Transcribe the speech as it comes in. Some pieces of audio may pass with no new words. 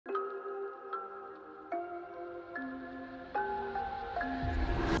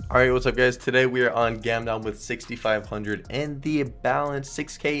Alright, what's up guys? Today we are on Gam Down with 6,500 and the balance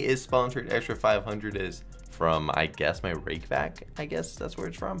 6K is sponsored. Extra 500 is from, I guess, my rakeback. I guess that's where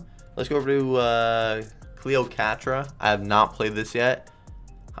it's from. Let's go over to CLEOCATRA. I have not played this yet.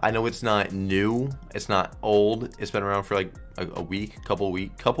 I know it's not new. It's not old. It's been around for like a week, couple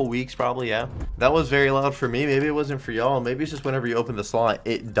weeks probably, yeah. That was very loud for me. Maybe it wasn't for y'all. Maybe it's just whenever you open the slot,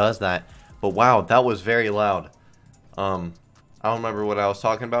 it does that. But wow, that was very loud. I don't remember what I was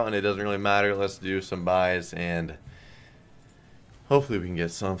talking about, and it doesn't really matter. Let's do some buys, and hopefully we can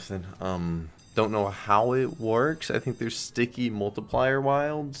get something. Don't know how it works. I think there's sticky multiplier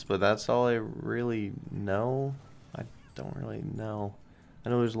wilds, but that's all I really know. I don't really know. I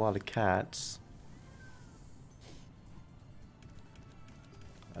know there's a lot of cats.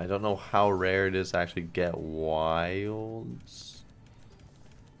 I don't know how rare it is to actually get wilds.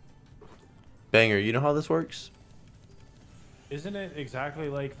 Banger, you know how this works? Isn't it exactly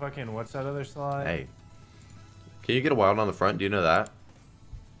like fucking what's that other slot? Hey, can you get a wild on the front? Do you know that?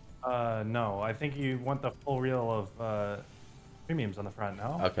 No. I think you want the full reel of premiums on the front.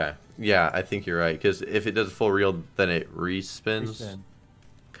 No. Okay. Yeah, I think you're right. Because if it does a full reel, then it respins. Respin.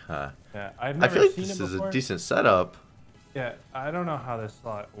 Huh. Yeah, I've I never feel like seen this it is before. a decent setup. Yeah, I don't know how this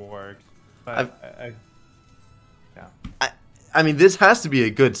slot works, but yeah. I mean, this has to be a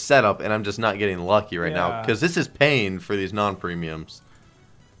good setup, and I'm just not getting lucky right now Yeah. because this is paying for these non-premiums.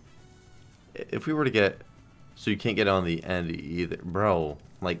 If we were to get, so you can't get on the end either, bro.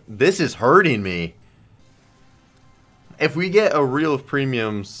 Like, this is hurting me. If we get a reel of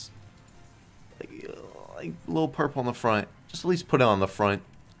premiums, like little purple on the front, just at least put it on the front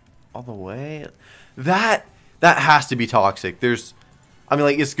all the way. That has to be toxic. There's, I mean,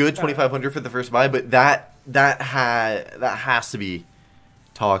 like, it's good 2,500 for the first buy, but that has to be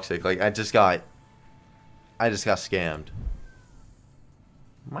toxic. Like, I just got scammed.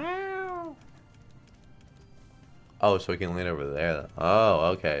 Wow. Oh, so I can land over there.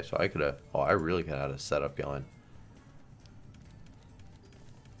 Oh, okay. So I could have. Oh, I really could have had a setup going.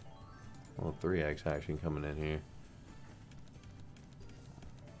 Well, 3x action coming in here.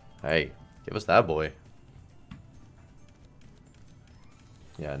 Hey, give us that boy.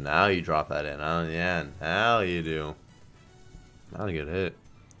 Yeah, now you drop that in. Oh, yeah, now you do. Not a good hit.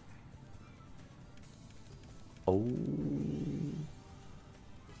 Oh.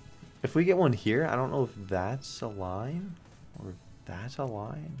 If we get one here, I don't know if that's a line or if that's a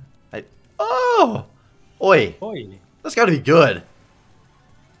line. Oh! Oi! Oi. That's gotta be good.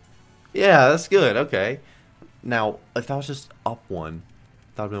 Yeah, that's good. Okay. Now, if that was just up one,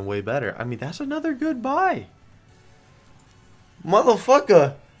 that would have been way better. I mean, that's another good buy.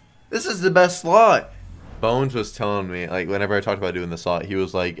 Motherfucker, this is the best slot. Bones was telling me, like, whenever I talked about doing the slot, he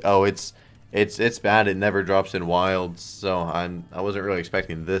was like, "Oh, it's bad. It never drops in wilds." So I wasn't really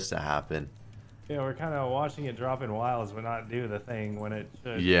expecting this to happen. Yeah, we're kind of watching it drop in wilds, but not do the thing when it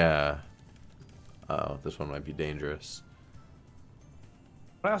should. Yeah. Oh, this one might be dangerous.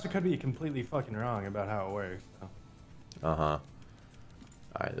 But I also could be completely fucking wrong about how it works. So. Uh-huh. All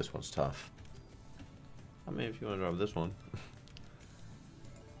right, this one's tough. I mean, if you want to drop this one.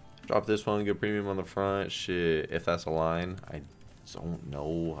 Drop this one, get premium on the front. Shit, if that's a line, I don't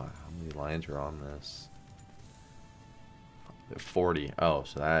know how many lines are on this. 40. Oh,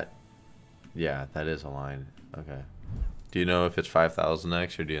 so that, yeah, that is a line. Okay. Do you know if it's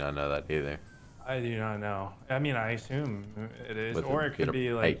 5,000x, or do you not know that either? I do not know. I mean, I assume it is, With or it could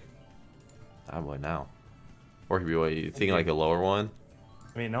be like. Hey, I would now. Or it could be what you think, like a lower one.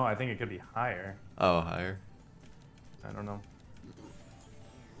 I mean, no, I think it could be higher. Oh, higher. I don't know.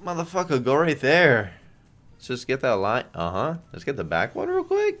 Motherfucker, go right there. Let's just get that line. Let's get the back one real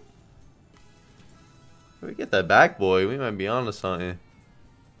quick. If we get that back, boy, we might be on to something.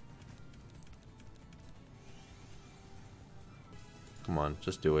 Come on,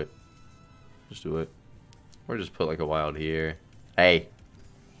 just do it. Just do it. Or just put like a wild here. Hey.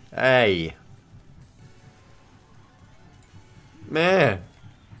 Hey. Man.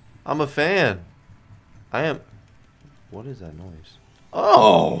 I'm a fan. I am. What is that noise?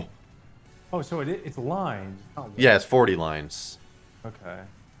 Oh! Oh, so it's lines. Oh, Yeah, it's 40 lines. okay.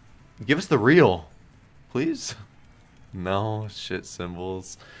 Give us the real. Please? No, shit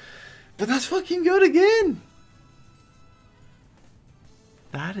symbols. But that's fucking good again!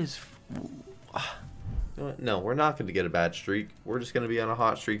 That is... No, we're not going to get a bad streak. We're just going to be on a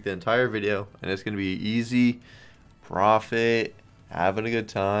hot streak the entire video. And it's going to be easy, profit, having a good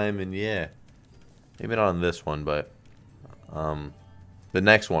time, and yeah. Maybe not on this one, but... the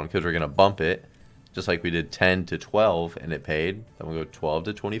next one, because we're going to bump it, just like we did 10 to 12, and it paid. Then we'll go 12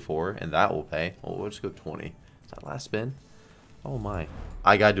 to 24, and that will pay. Well, we'll just go 20. Is that last spin? Oh my.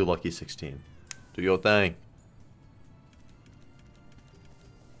 I gotta do lucky 16. Do your thing.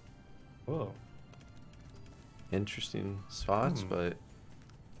 Whoa. Interesting spots, but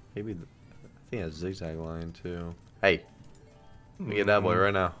maybe I think a zigzag line too. Hey, let me get that boy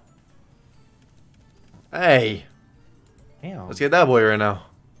right now. Hey, Damn. let's get that boy right now.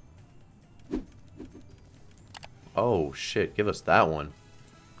 Oh shit! Give us that one.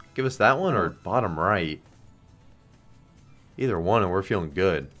 Give us that one or bottom right. Either one, and we're feeling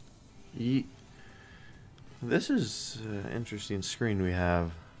good. This is an interesting screen we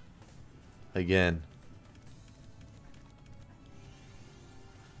have. Again.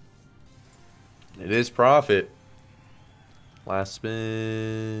 It is profit. Last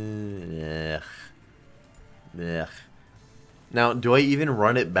spin. Ugh. Ugh. Now, do I even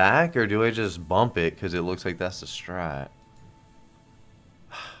run it back or do I just bump it because it looks like that's the strat?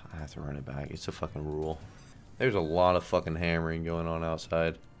 I have to run it back. It's a fucking rule. There's a lot of fucking hammering going on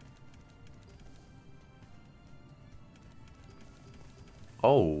outside.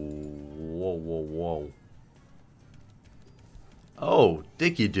 Oh, whoa, whoa, whoa. Oh,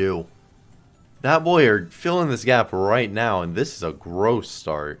 Dicky do. That boy are filling this gap right now, and this is a gross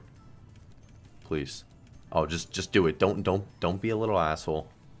start. Please. Oh, just do it. Don't be a little asshole.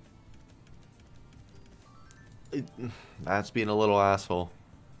 That's being a little asshole.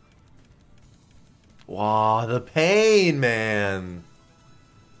 Wow, the pain, man.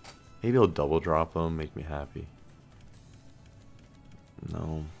 Maybe he'll double drop him, make me happy.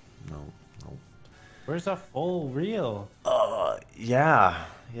 No. Where's a full reel? Yeah,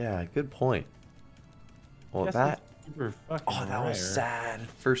 good point. Well, that. Super fucking Oh, that rare. was sad.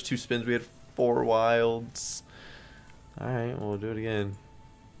 First two spins, we had 4 wilds. All right, we'll do it again.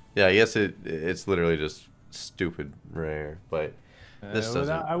 Yeah, I guess it's literally just stupid rare, but this doesn't.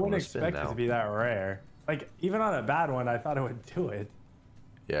 I wouldn't wanna spin expect it now. to be that rare. Like even on a bad one, I thought it would do it.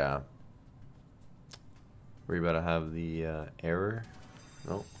 Yeah. Were you about to have the error?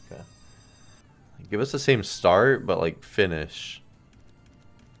 No. Okay. Give us the same start, but like finish.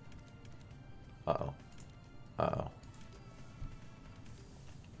 Uh-oh.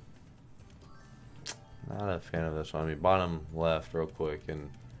 Not a fan of this one. I mean, bottom left real quick and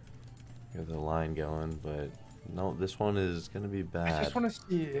get the line going, but no, this one is gonna be bad. I just want to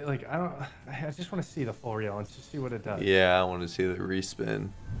see, like, I just want to see the full reel and just see what it does. Yeah, I want to see the respin.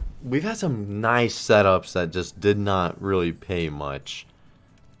 We've had some nice setups that just did not really pay much,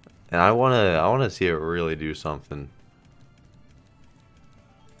 and I wanna see it really do something.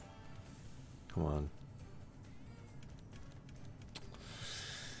 Come on.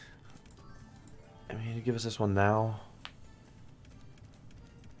 I mean, give us this one now.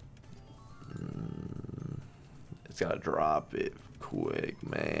 It's gotta drop it quick,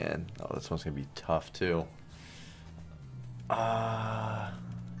 man. Oh, this one's gonna be tough too. Yeah,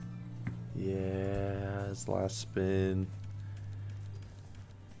 it's last spin.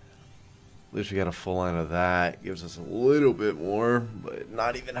 At least we got a full line of that. Gives us a little bit more, but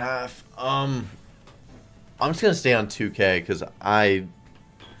not even half. I'm just gonna stay on 2K because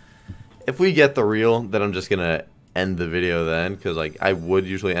if we get the reel, then I'm just gonna end the video then, because like I would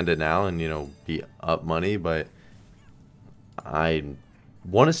usually end it now and be up money, but I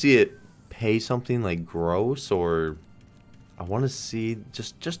want to see it pay something like gross, or I want to see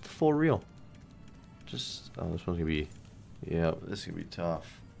just the full reel. This one's gonna be, yeah, this is gonna be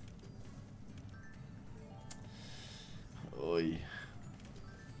tough. Oy.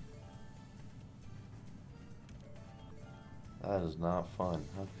 That is not fun.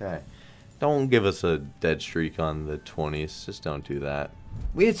 Okay. Don't give us a dead streak on the 20s. Just don't do that.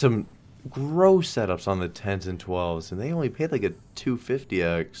 We had some gross setups on the 10s and 12s, and they only paid like a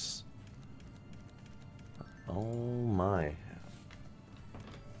 250x. Oh my.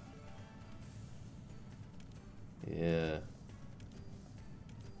 Yeah.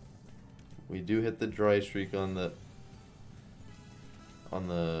 We do hit the dry streak on the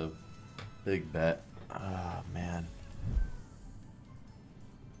big bet. Oh man.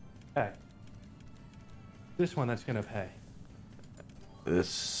 Okay. This one that's gonna pay.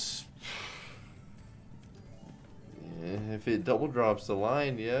 This. Yeah, if it double drops the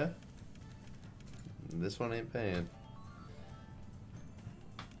line, yeah. This one ain't paying.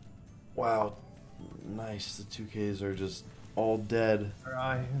 Wow. Nice. The 2Ks are just all dead.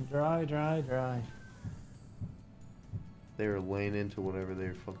 Dry. They were laying into whatever they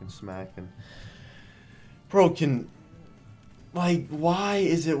were fucking smacking. Bro, like, why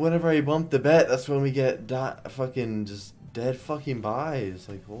is it whenever I bump the bet, that's when we get fucking just dead fucking buys?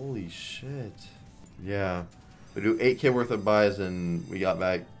 Like, holy shit. Yeah. We do 8K worth of buys and we got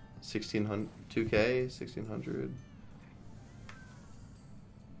back 2K, 1600.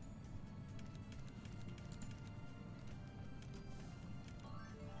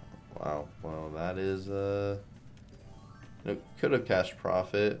 that is could have cashed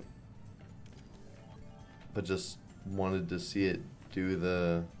profit, but just wanted to see it do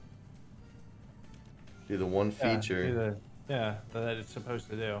the one feature. Yeah, that it's supposed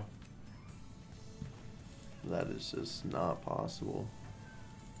to do. That is just not possible.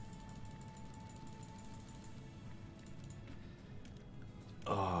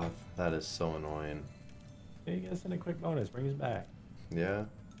 Oh, that is so annoying. He gets in a quick bonus, bring us back. Yeah.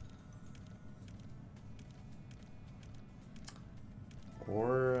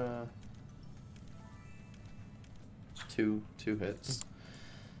 Or two hits.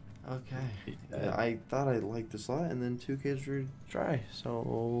 Okay. Yeah, I thought I liked the slot, and then 2 kids were dry. So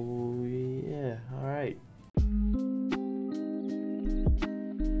yeah, all right.